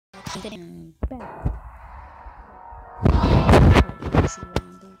And then back. Let's see what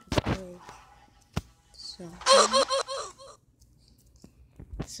I'm doing today.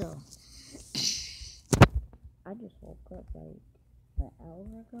 So I just woke up like an hour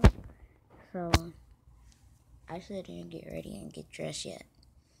ago. So I still didn't get ready and get dressed yet.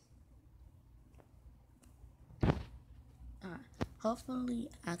 Hopefully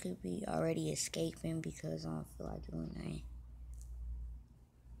I could be already escaping because I don't feel like doing that.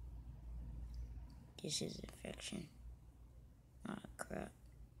 This is infection. Oh crap.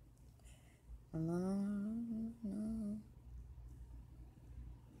 No.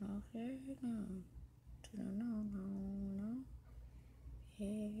 Okay, no. To the no.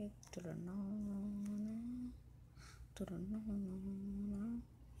 Hey, to the no. To the no.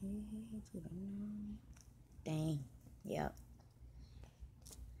 Hey, to the no. Dang. Yep.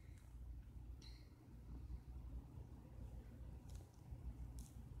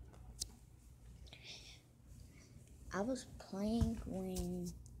 I was playing when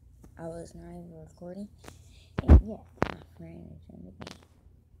I was not even recording. And yeah, my friend is in the game.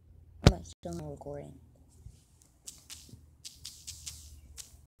 I'm still not recording.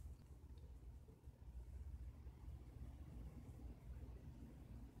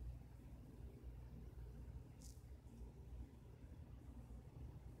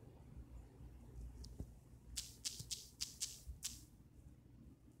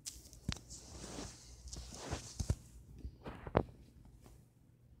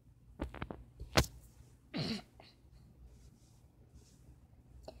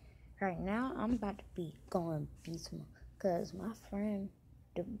 Right now, I'm about to be going beast mode. Because my friend,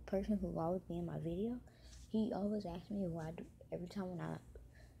 the person who always be in my video, he always asks me what I do every time when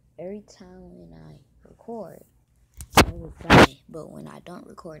I record. I always die. But when I don't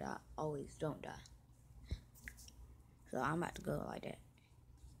record, I always don't die. So I'm about to go like that.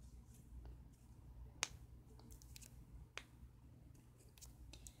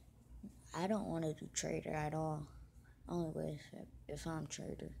 I don't want to do trader at all. Only way if I'm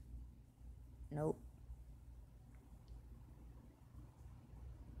trader. Nope.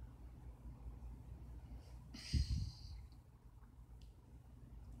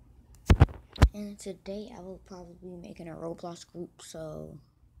 And today I will probably be making a Roblox group, so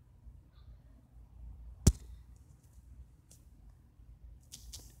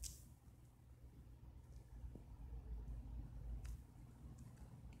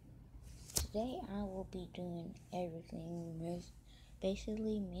today I will be doing everything.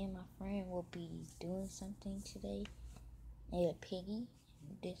 Basically, me and my friend will be doing something today. A piggy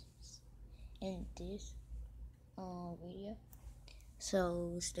in this video.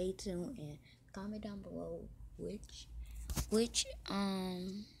 So stay tuned and comment down below which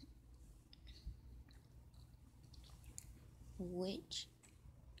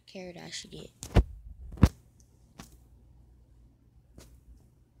carrot I should get.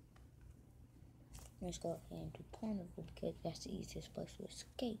 Let's go ahead and do Carnival because that's the easiest place to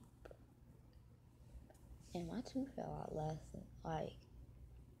escape. And my tooth fell out last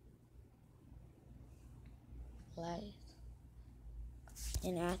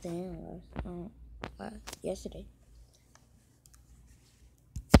and afternoon yesterday.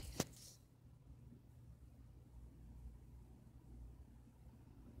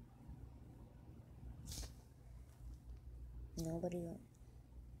 Nobody went.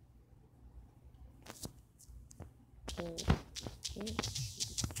 Where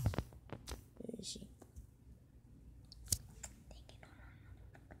is she?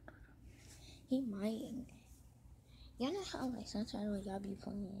 He might. Y'all know how like sometimes when y'all be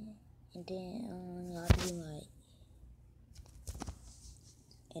playing and then y'all be like,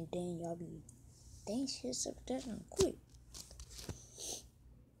 and then y'all be, dang shit, so that's not quick.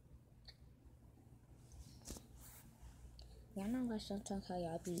 Y'all know like sometimes how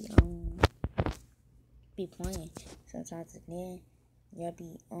y'all be playing sometimes and then y'all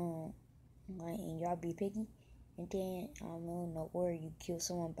be like and y'all be picky and then I don't know where you kill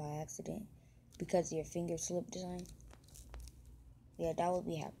someone by accident because your finger slipped or something. Yeah, that would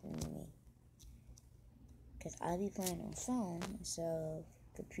be happening to me. Cause I be playing on phone instead of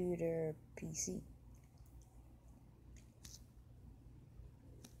computer PC.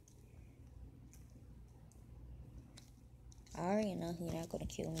 I already know he's not gonna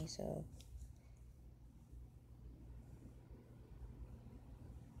kill me, so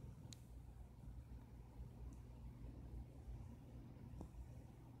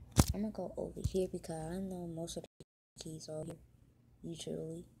I'm gonna go over here because I know most of the keys are here,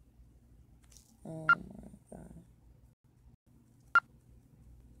 usually. Oh my god.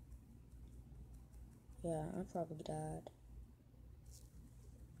 Yeah, I probably died.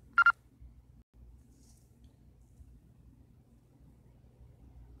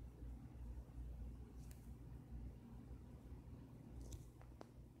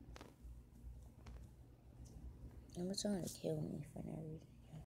 I'm trying to kill me for no reason.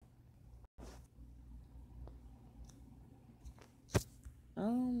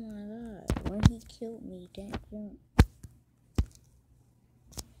 Oh my god, when he killed me, that jump.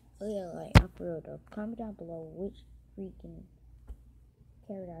 Oh yeah, like, I for real though, comment down below which freaking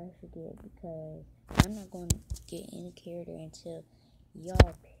character I should get, because I'm not going to get any character until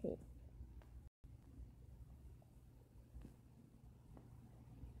y'all pick.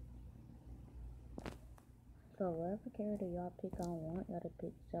 So whatever character y'all pick, I want y'all to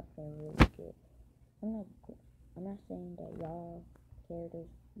pick something really good. I'm not saying that y'all characters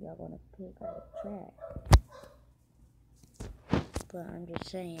y'all gonna pick are trash, but I'm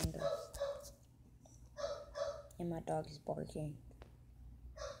just saying though. And my dog is barking.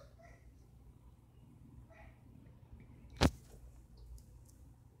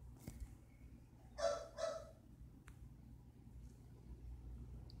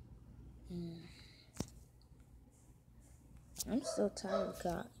 I'm so tired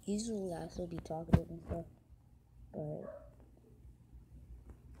because usually I still be talkative and stuff, but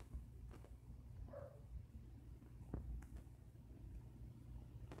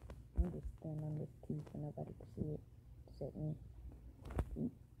I'm just standing on this key so nobody can see it except me.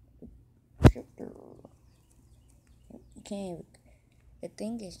 You can't. The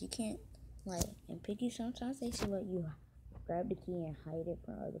thing is, you can't, like, in Piggy, sometimes they should let you grab the key and hide it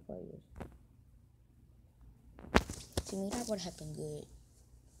from other players. To me, that would have been good.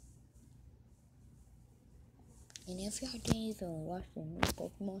 And if y'all didn't even watch the new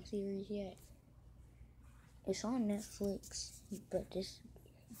Pokemon series yet, it's on Netflix, but this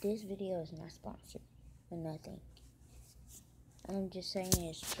video is not sponsored or nothing. I'm just saying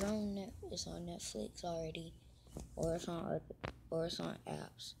it's on Netflix already, or it's on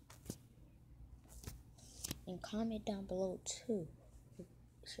apps. And comment down below too.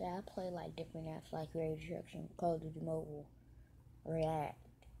 Should I play like different apps like Radio Destruction, Call of Duty Mobile, React,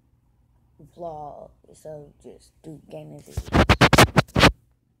 Vlog, so just do gaming videos.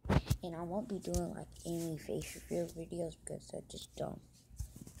 And I won't be doing like any face reveal videos because I just don't.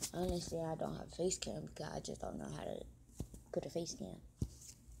 Honestly, I don't have a face cam because I just don't know how to put a face cam.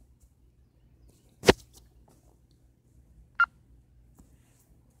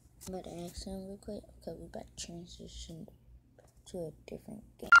 But to ask him real quick, because we about to transition to a different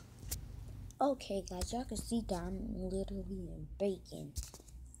game. Okay, guys, y'all can see that I'm literally in bacon.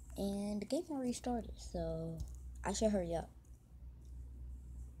 And the game already started, so I should hurry up.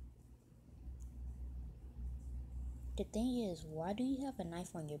 The thing is, why do you have a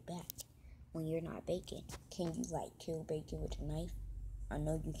knife on your back when you're not bacon? Can you, like, kill bacon with a knife? I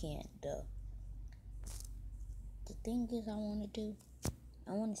know you can't, duh. The thing is I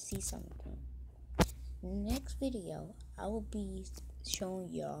want to see something. Next video, I will be showing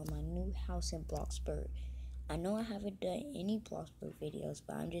y'all my new house in Bloxburg. I know I haven't done any Bloxburg videos,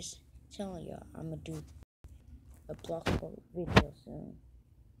 but I'm just telling y'all I'm going to do a Bloxburg video soon.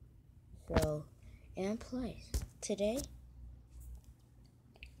 So, and plus, today,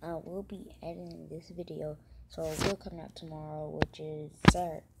 I will be editing this video, so it will come out tomorrow, which is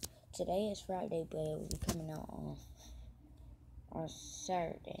Saturday. Today is Friday, but it will be coming out on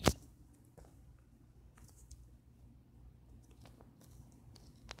Saturday.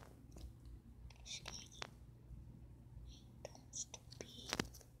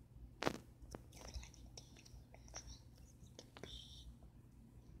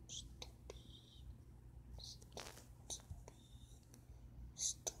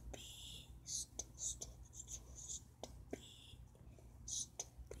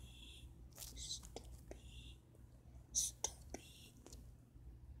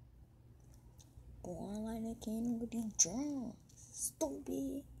 Boy, I like candy with these drums.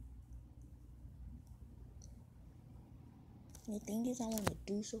 Stupid. The thing is I want to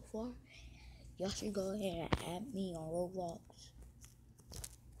do so far, y'all should go ahead and add me on Roblox.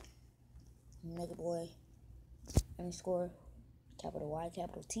 Nuggetboy _ capital Y,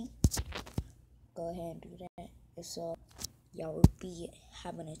 capital T. Go ahead and do that. And so y'all will be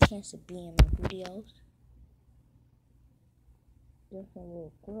having a chance to be in my videos. There's some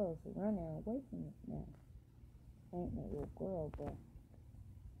little girls running away from it now. Ain't no little girl, but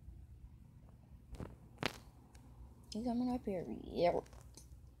you coming up here? Yeah.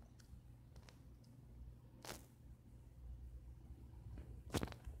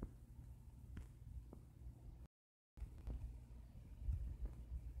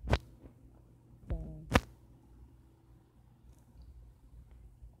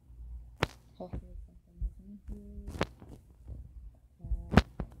 Hopefully something is in here.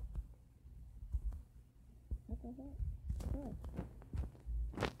 What the heck?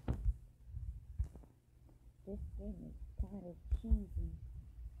 What? this game is kind of cheesy.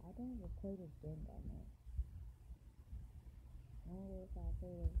 I don't ever play this game that much. Only if I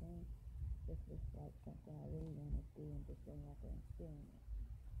play this game, if it's like something I really want to do and just like an experiment.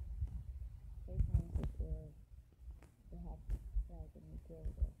 Say for instance, they have like a new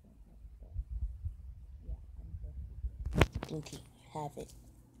character or something like that. Yeah, I'm supposed to be doing. Blue key, have it.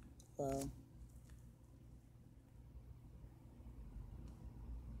 Well.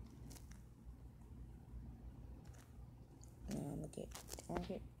 I'm gonna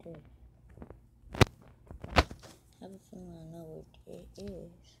get this. I have a feeling I know what it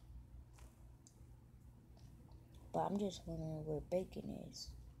is. But I'm just wondering where bacon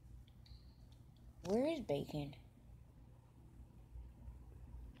is. Where is bacon?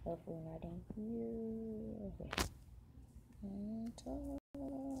 Hopefully not in here. Okay.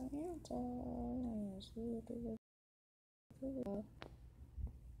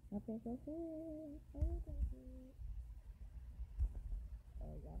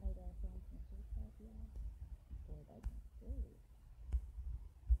 Y'all know that song from TikTok, y'all? Boy, that's good.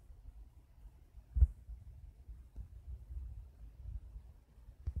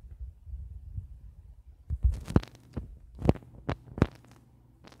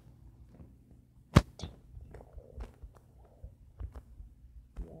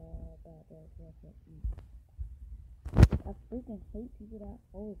 I freaking hate people that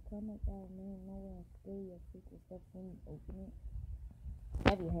always comment out of nowhere and steal your secret stuff when you open it.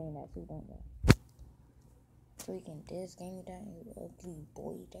 I be hating that too, don't ya? Freaking this game down, you ugly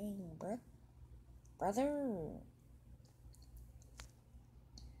boy. Dang, bruh. Brother.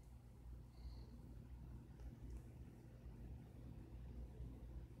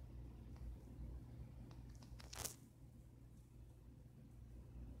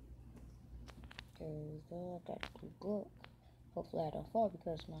 Cause I got to book. Hopefully I don't fall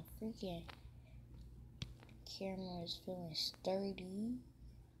because my freaking camera is feeling sturdy.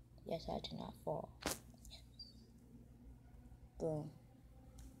 Yes, I did not fall. Boom.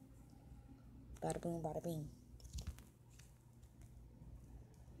 Bada boom, bada bing.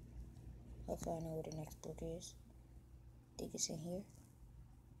 Hopefully I know where the next book is. Think it's in here.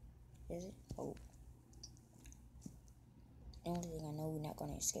 Is it? Oh. The only thing I know, we're not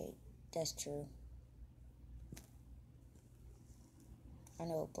gonna escape. That's true. I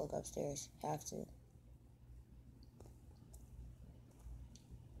know a book upstairs. Have to.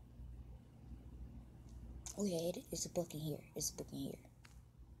 Oh yeah, it's a book in here. It's a book in here.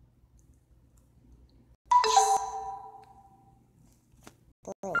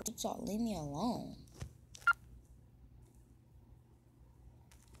 Bro, TikTok, leave me alone.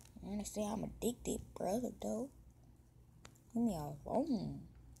 I understand I'm addicted, brother, though. Leave me alone.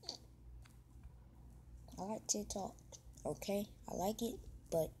 I like TikTok. Okay, I like it,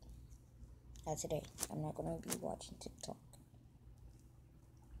 but not today. I'm not gonna be watching TikTok.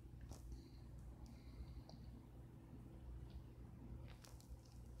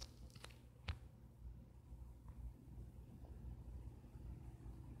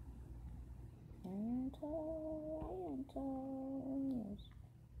 Yes.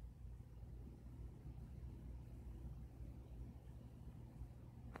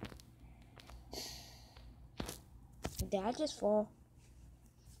 Did I just fall?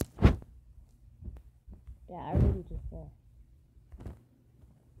 Yeah, I really just fall.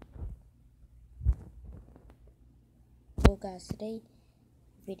 Well, guys, today's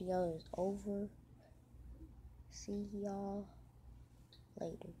video is over. See y'all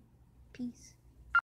later. Peace.